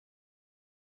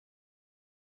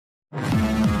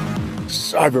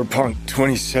Cyberpunk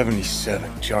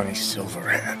 2077, Johnny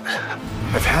Silverhand.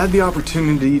 I've had the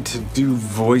opportunity to do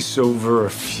voiceover a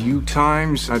few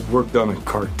times. I'd worked on a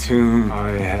cartoon.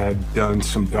 I had done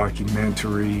some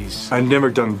documentaries. I'd never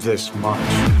done this much.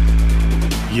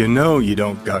 You know you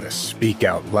don't gotta speak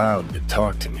out loud to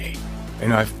talk to me.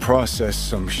 And I've processed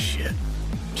some shit.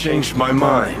 Changed my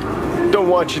mind. Don't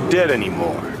want you dead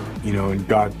anymore. You know, and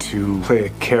got to play a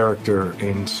character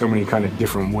in so many kind of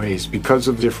different ways because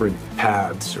of different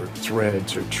paths or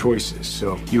threads or choices.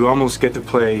 So you almost get to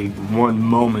play one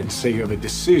moment, say you have a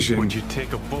decision. Would you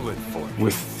take a bullet for me?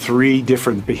 With 3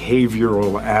 different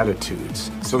behavioral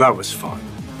attitudes. So that was fun.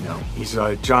 You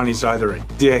know, Johnny's either a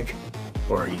dick,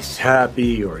 or he's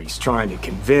happy, or he's trying to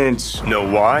convince. Know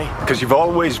why? Because you've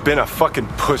always been a fucking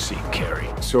pussy, Carrie.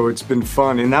 So it's been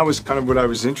fun, and that was kind of what I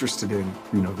was interested in.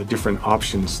 You know, the different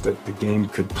options that the game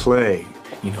could play.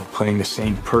 You know, playing the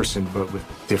same person, but with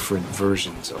different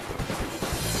versions of them.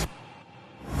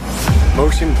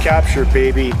 Motion capture,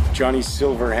 baby. Johnny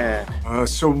Silverhand.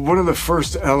 So one of the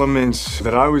first elements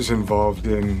that I was involved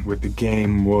in with the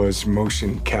game was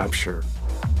motion capture.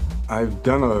 I've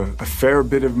done a fair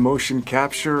bit of motion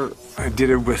capture. I did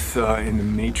it with in the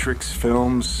Matrix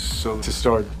films. So to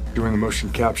start doing the motion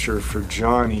capture for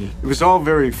Johnny, it was all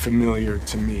very familiar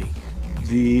to me.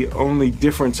 The only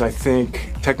difference, I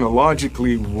think,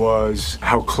 technologically was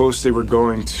how close they were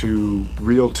going to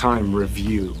real-time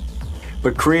review.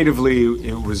 But creatively,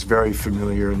 it was very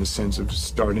familiar in the sense of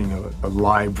starting a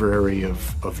library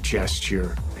of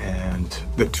gesture and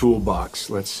the toolbox,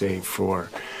 let's say, for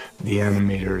the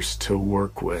animators to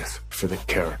work with for the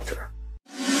character.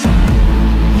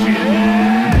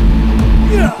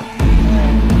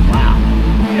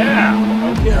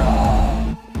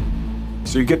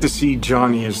 So you get to see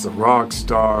Johnny as the rock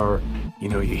star. You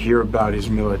know, you hear about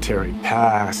his military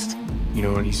past, you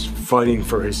know, and he's fighting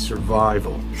for his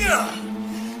survival.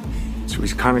 So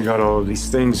he's kind of got all of these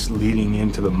things leading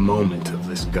into the moment of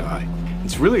this guy.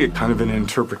 It's really a kind of an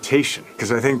interpretation,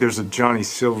 because I think there's a Johnny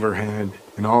Silverhand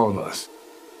in all of us.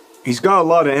 He's got a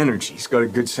lot of energy. He's got a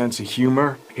good sense of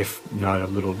humor, if not a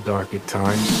little dark at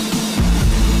times.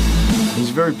 He's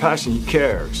very passionate. He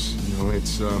cares. You know,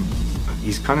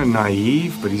 he's kind of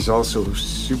naive, but he's also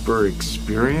super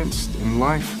experienced in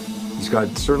life. He's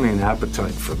got certainly an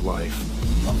appetite for life.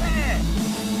 Oh, man!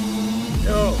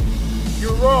 No,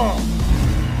 you're wrong.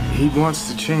 He wants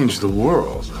to change the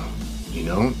world, you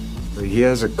know? He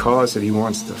has a cause that he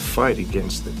wants to fight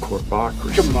against the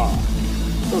corpocracy. Come on.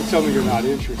 Don't tell me you're not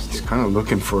interested. He's kind of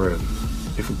looking for a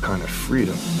different kind of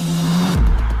freedom.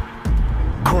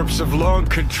 Corps have long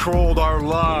controlled our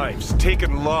lives,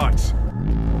 taken lots.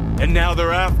 And now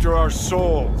they're after our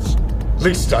souls. At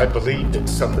least I believed in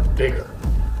something bigger.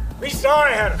 At least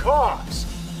I had a cause.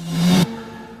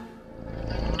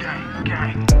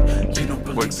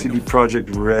 What CD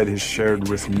Projekt Red has shared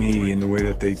with me in the way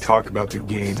that they talk about the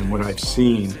game and what I've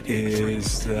seen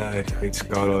is that it's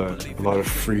got a lot of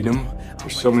freedom.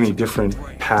 There's so many different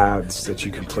paths that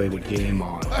you can play the game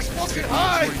on.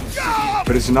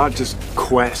 But it's not just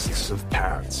quests of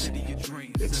paths.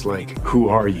 It's like, who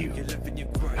are you?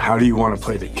 How do you want to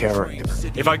play the character?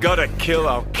 If I gotta kill,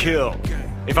 I'll kill.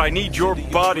 If I need your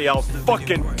body, I'll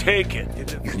fucking take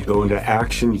it. You can go into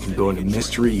action, you can go into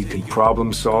mystery, you can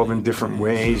problem solve in different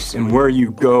ways. And where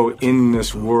you go in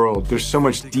this world, there's so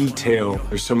much detail,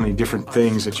 there's so many different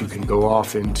things that you can go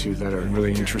off into that are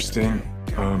really interesting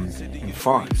and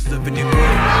fun.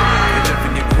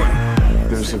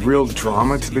 There's a real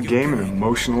drama to the game and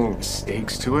emotional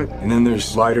stakes to it. And then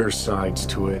there's lighter sides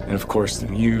to it. And of course, the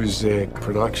music,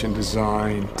 production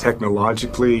design,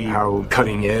 technologically, how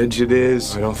cutting edge it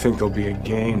is. I don't think there'll be a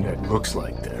game that looks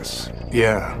like this.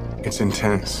 Yeah, it's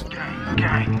intense.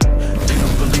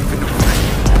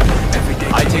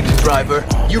 I take the driver,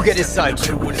 you get his side.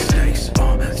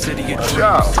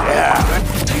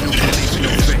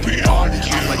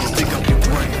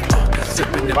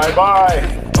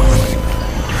 Bye-bye.